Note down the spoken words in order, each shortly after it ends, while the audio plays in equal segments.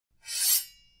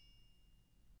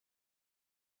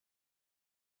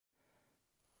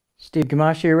Steve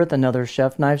Gamache here with another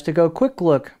Chef Knives to Go quick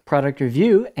look product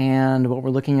review, and what we're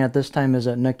looking at this time is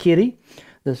a Nakiri.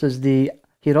 This is the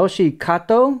Hiroshi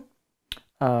Kato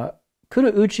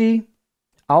Kurouchi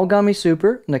Aogami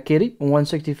Super Nakiri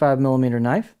 165mm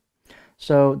knife.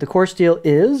 So the core steel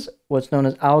is what's known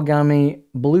as Aogami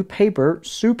Blue Paper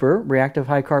Super Reactive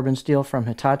High Carbon Steel from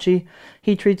Hitachi.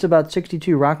 Heat treat's about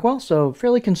 62 Rockwell, so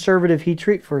fairly conservative heat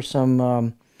treat for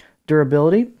some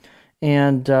durability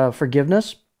and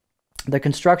forgiveness. The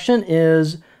construction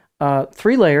is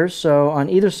 3 layers, so on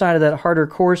either side of that harder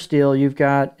core steel, you've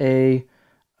got a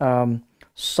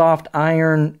soft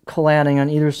iron cladding on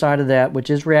either side of that,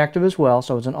 which is reactive as well,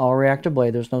 so it's an all-reactive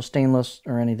blade. There's no stainless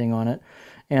or anything on it.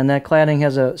 And that cladding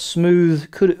has a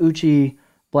smooth Kurouchi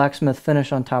blacksmith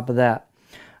finish on top of that.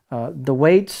 The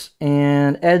weights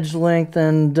and edge length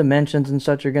and dimensions and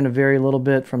such are going to vary a little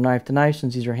bit from knife to knife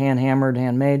since these are hand-hammered,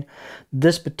 handmade.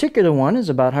 This particular one is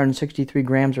about 163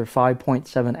 grams or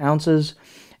 5.7 ounces.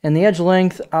 And the edge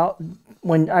length,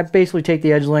 when I basically take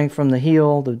the edge length from the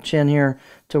heel, the chin here,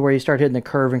 to where you start hitting the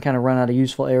curve and kind of run out of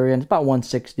useful area, and it's about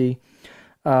 160. It's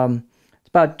about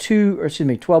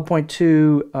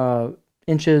 12.2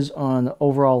 inches on the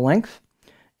overall length.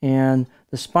 And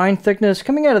the spine thickness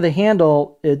coming out of the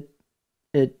handle, it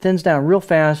thins down real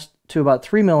fast to about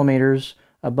 3 millimeters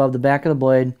above the back of the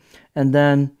blade, and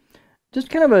then just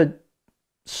kind of a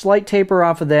slight taper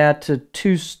off of that to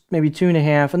 2, maybe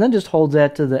 2.5, and then just holds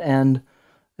that to the end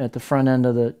at the front end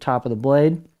of the top of the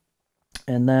blade.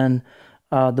 And then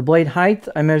the blade height,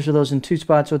 I measure those in 2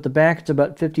 spots. So at the back, it's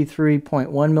about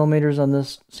 53.1 millimeters on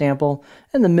this sample.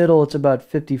 In the middle, it's about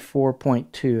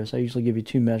 54.2. So I usually give you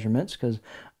 2 measurements because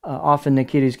often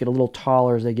Nakiris get a little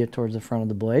taller as they get towards the front of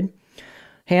the blade.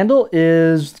 Handle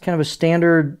is kind of a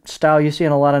standard style you see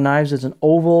in a lot of knives. It's an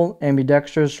oval,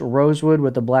 ambidextrous rosewood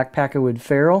with a black packerwood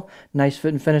ferrule. Nice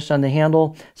fit and finish on the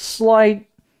handle. Slight,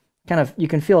 you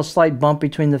can feel a slight bump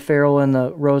between the ferrule and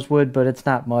the rosewood, but it's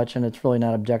not much, and it's really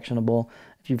not objectionable.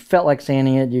 If you felt like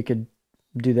sanding it, you could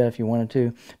do that if you wanted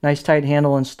to. Nice tight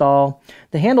handle install.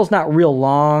 The handle's not real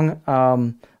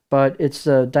long, but its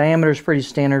diameter is pretty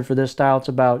standard for this style. It's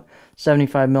about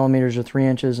 75 millimeters or 3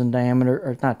 inches in diameter,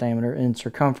 or not diameter, in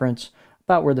circumference,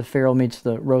 about where the ferrule meets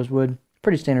the rosewood.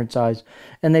 Pretty standard size.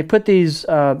 And they put these,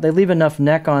 they leave enough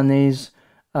neck on these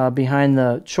behind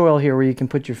the choil here where you can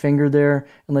put your finger there.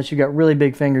 Unless you've got really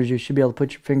big fingers, you should be able to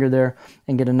put your finger there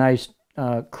and get a nice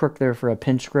crook there for a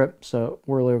pinch grip. So it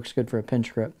really looks good for a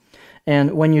pinch grip.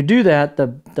 And when you do that,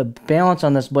 the balance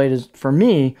on this blade is, for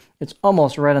me, it's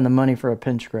almost right on the money for a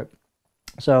pinch grip.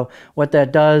 So what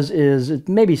that does is it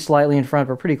maybe slightly in front,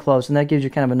 but pretty close, and that gives you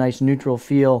kind of a nice neutral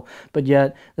feel, but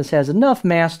yet this has enough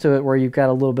mass to it where you've got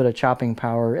a little bit of chopping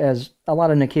power, as a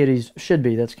lot of Nakiris should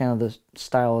be. That's kind of the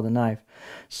style of the knife.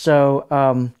 So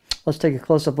let's take a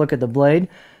close-up look at the blade.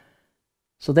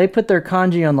 So they put their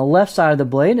kanji on the left side of the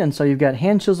blade, and so you've got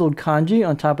hand-chiseled kanji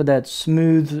on top of that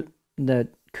smooth, that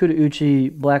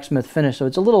Kurouchi blacksmith finish. So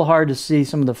it's a little hard to see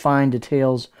some of the fine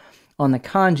details on the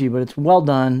kanji, but it's well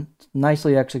done. It's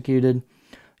nicely executed.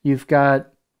 You've got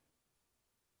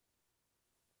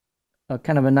a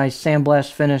kind of a nice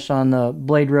sandblast finish on the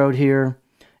blade road here.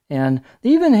 And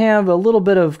they even have a little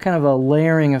bit of kind of a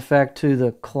layering effect to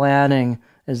the cladding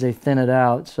as they thin it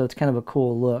out. So it's kind of a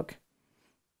cool look.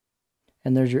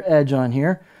 And there's your edge on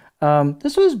here.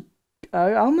 This was,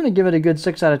 I'm going to give it a good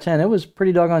 6 out of 10. It was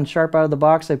pretty doggone sharp out of the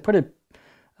box. They put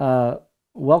a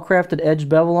well-crafted edge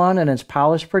bevel on, and it's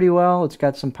polished pretty well. It's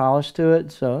got some polish to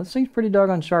it. So this thing's pretty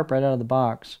doggone sharp right out of the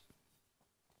box.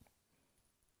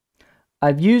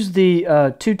 I've used the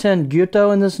 210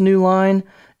 Kato in this new line,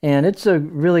 and it's a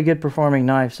really good performing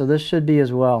knife, so this should be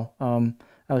as well.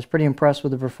 I was pretty impressed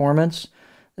with the performance.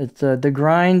 The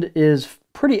grind is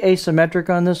pretty asymmetric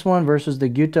on this one versus the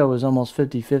Kato was almost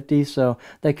 50-50, so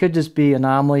they could just be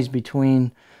anomalies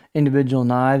between individual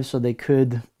knives, so they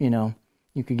could,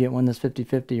 you could get one that's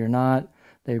 50-50 or not.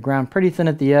 They ground pretty thin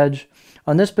at the edge.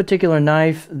 On this particular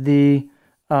knife, the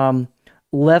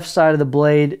left side of the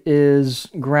blade is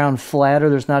ground flatter.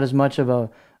 There's not as much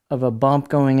of a bump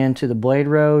going into the blade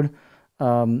road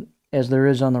as there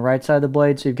is on the right side of the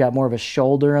blade. So you've got more of a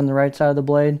shoulder on the right side of the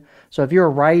blade. So if you're a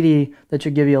righty, that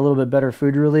should give you a little bit better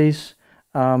food release.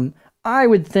 I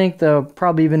would think, though,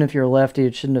 probably even if you're a lefty,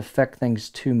 it shouldn't affect things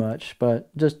too much,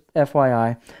 but just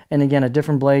FYI. And again, a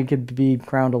different blade could be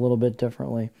ground a little bit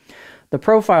differently. The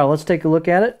profile, let's take a look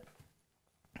at it.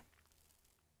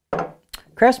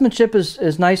 Craftsmanship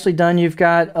is nicely done. You've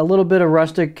got a little bit of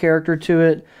rustic character to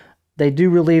it. They do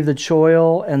relieve the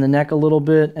choil and the neck a little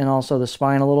bit, and also the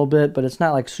spine a little bit, but it's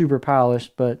not like super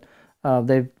polished, but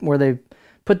where they've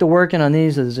put the work in on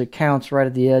these as it counts right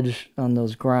at the edge on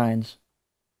those grinds.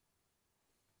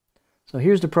 So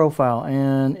here's the profile,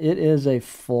 and it is a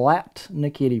flat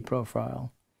Nakiri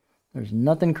profile. There's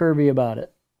nothing curvy about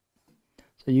it.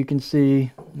 So you can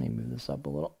see, let me move this up a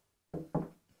little.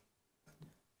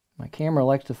 My camera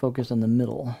likes to focus on the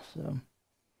middle.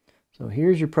 So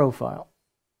here's your profile.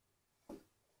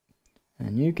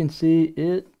 And you can see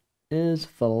it is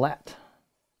flat.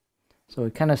 So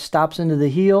it kind of stops into the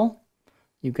heel.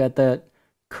 You've got that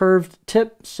curved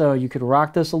tip, so you could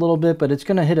rock this a little bit, but it's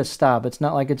going to hit a stop. It's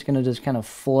not like it's going to just kind of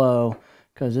flow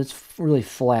because it's really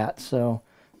flat. So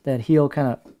that heel kind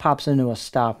of pops into a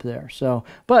stop there. So,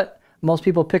 but most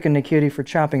people pick a Nakiri for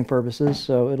chopping purposes,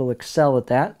 so it'll excel at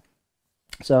that.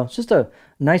 So it's just a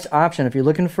nice option if you're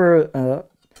looking for a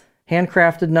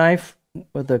handcrafted knife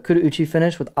with a Kurouchi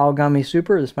finish with Aogami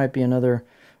Super. This might be another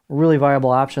really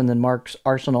viable option than Mark's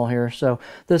arsenal here. So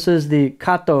this is the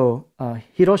Kato,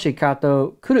 Hiroshi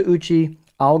Kato Kurouchi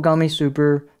Aogami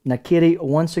Super Nakiri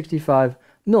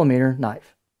 165mm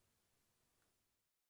knife.